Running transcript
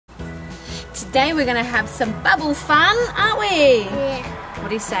today we're going to have some bubble fun, aren't we? Yeah. What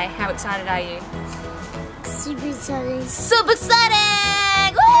do you say? How excited are you? Super exciting. Super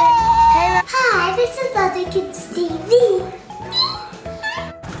exciting! Woo! Hi, this is Other Kids TV.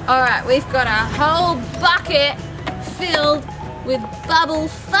 Alright, we've got a whole bucket filled with bubble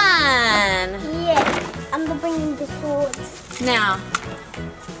fun. Yeah, I'm bringing the swords. Now,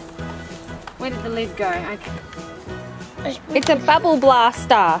 where did the lid go? Okay. It's a bubble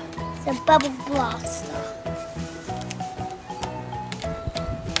blaster. It's a bubble blaster.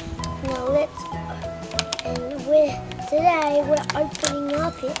 Now today we're opening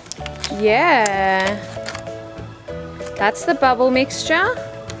up it. Yeah. That's the bubble mixture.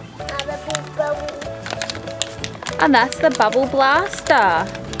 Another big bubble. And that's the bubble blaster.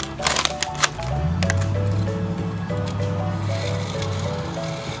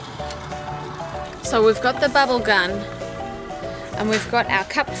 So we've got the bubble gun and we've got our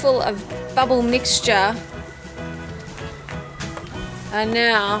cup full of bubble mixture. And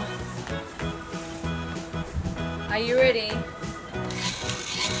now, are you ready?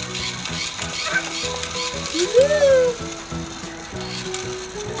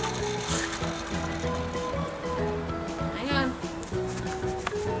 Hang on.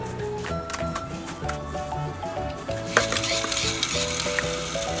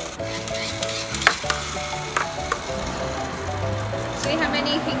 See how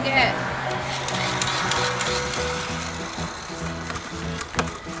many you can get.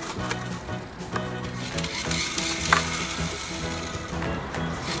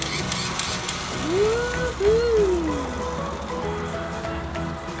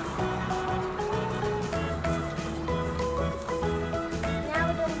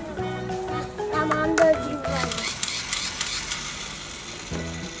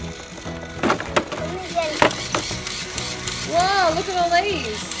 Whoa, look at all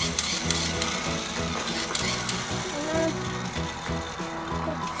these.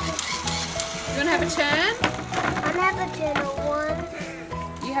 You want to have a turn? I have a turn of one.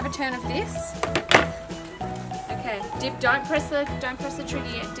 You have a turn of this. Okay, dip. Don't press the trigger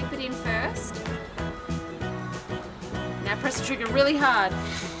yet. Dip it in first. Now press the trigger really hard.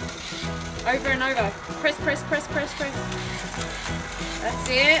 Over and over. Press, press, press, press, press. That's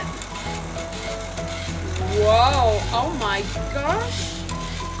it. Whoa! Oh my gosh!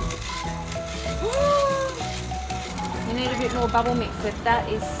 You need a bit more bubble mix, but that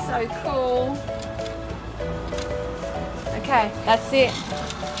is so cool. Okay, that's it.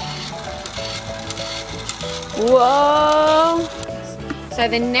 Whoa! So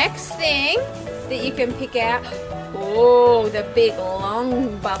the next thing that you can pick out, oh, the big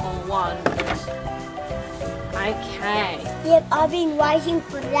long bubble one. Okay. Yep, I've been waiting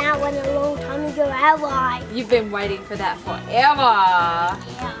for that one a long time ago, have I? You've been waiting for that forever.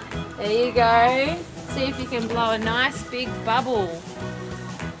 Yeah. There you go. See if you can blow a nice big bubble.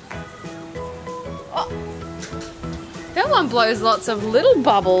 Oh, that one blows lots of little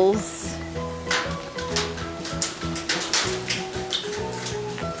bubbles.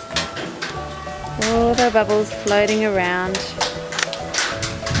 All the bubbles floating around.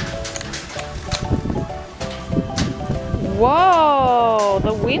 Whoa,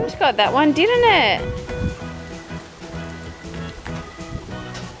 the wind got that one, didn't it?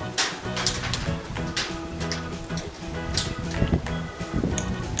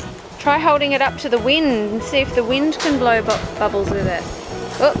 Try holding it up to the wind and see if the wind can blow bubbles with it.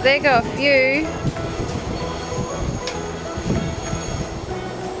 Oh, there go a few.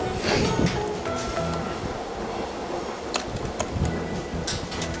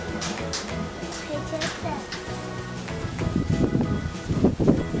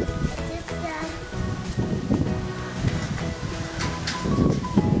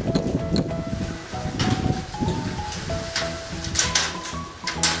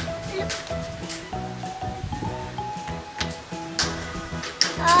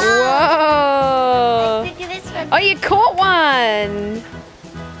 Whoa! Oh, you caught one!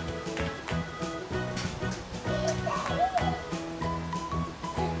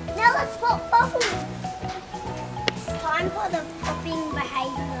 Now let's pop bubbles. It's time for the popping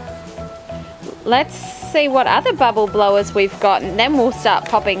behaviour. Let's see what other bubble blowers we've got and then we'll start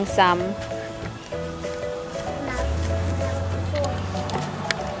popping some.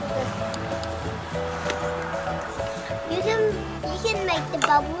 You can make the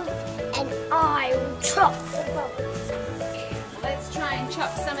bubbles and I will chop the bubbles. Let's try and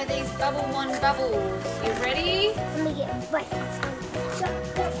chop some of these bubble one bubbles. You ready? Let me get right. Chop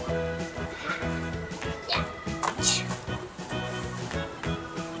them. Yeah.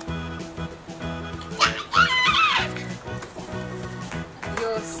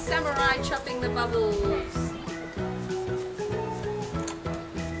 You're Samurai chopping the bubbles.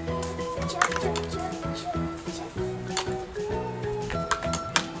 Chop, chop, chop, chop, chop.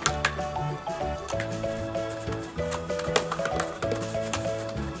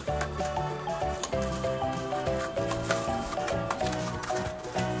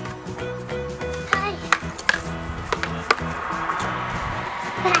 Hi.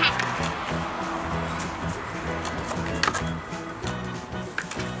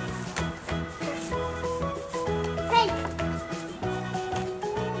 Hey.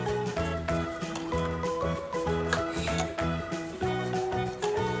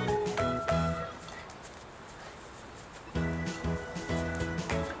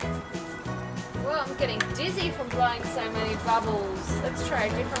 Well, I'm getting dizzy from blowing so many bubbles. Let's try a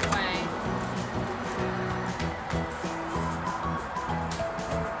different way.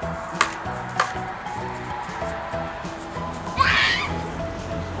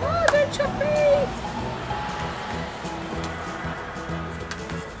 Oh, don't chop me!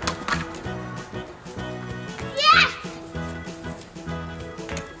 Yeah.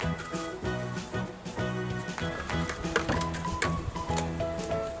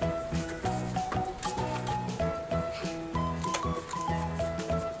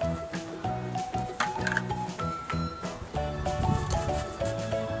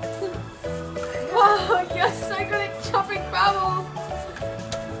 Oh, you're so good at chopping bubbles.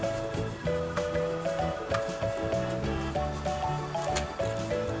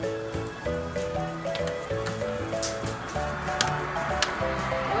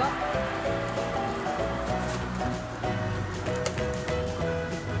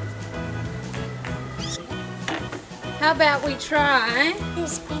 How about we try?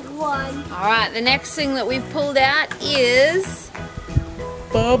 This big one. All right, the next thing that we've pulled out is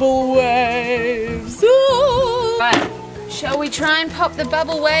bubble waves. Ooh. Right, shall we try and pop the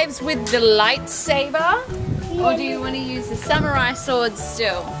bubble waves with the lightsaber? Or do you want to use the samurai sword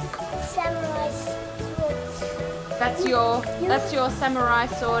still? Samurai sword. That's your samurai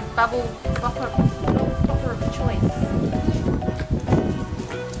sword bubble popper of choice.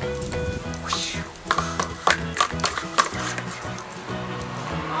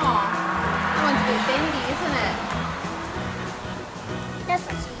 Oh, that one's a bit bendy, isn't it? That's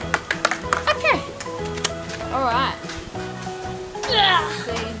what Okay. All right. Yeah.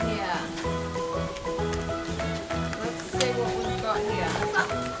 See here. Let's see what we've got here.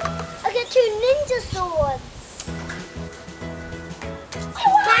 I got 2 ninja swords.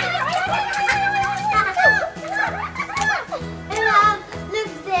 Look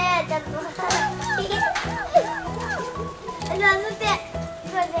there. Look there. Look there.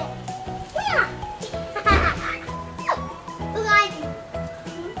 Look at you.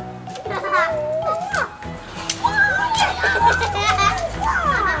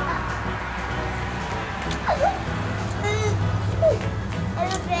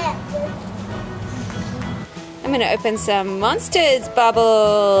 I'm going to open some Monsters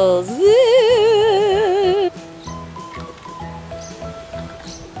bubbles. Ooh.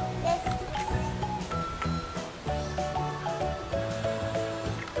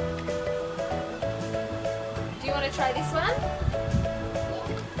 Do you want to try this one?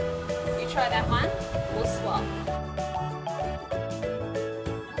 You try that one. We'll swap.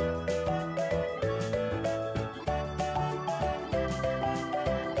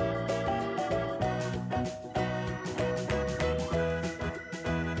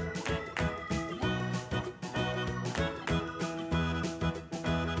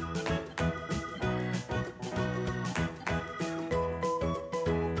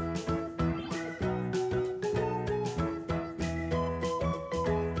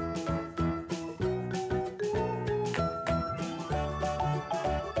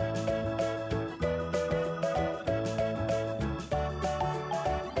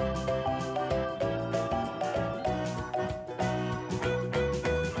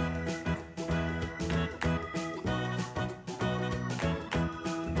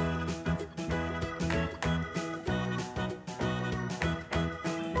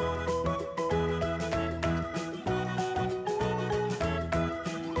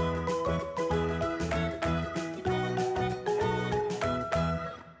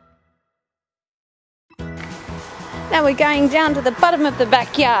 Now we're going down to the bottom of the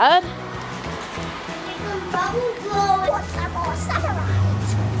backyard.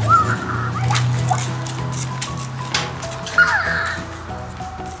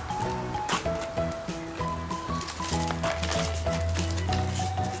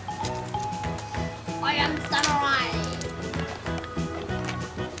 I am samurai.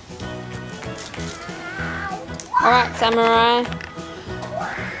 All right, samurai.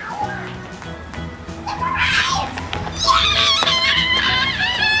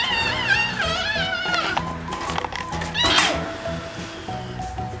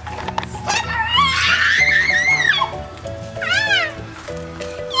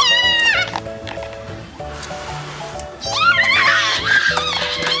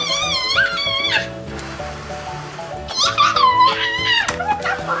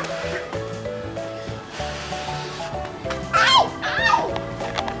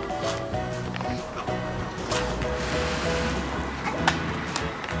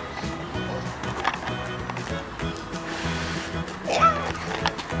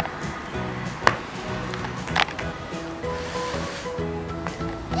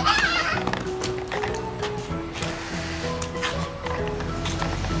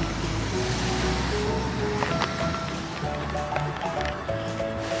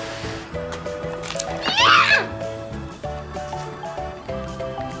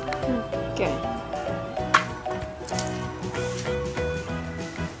 Okay.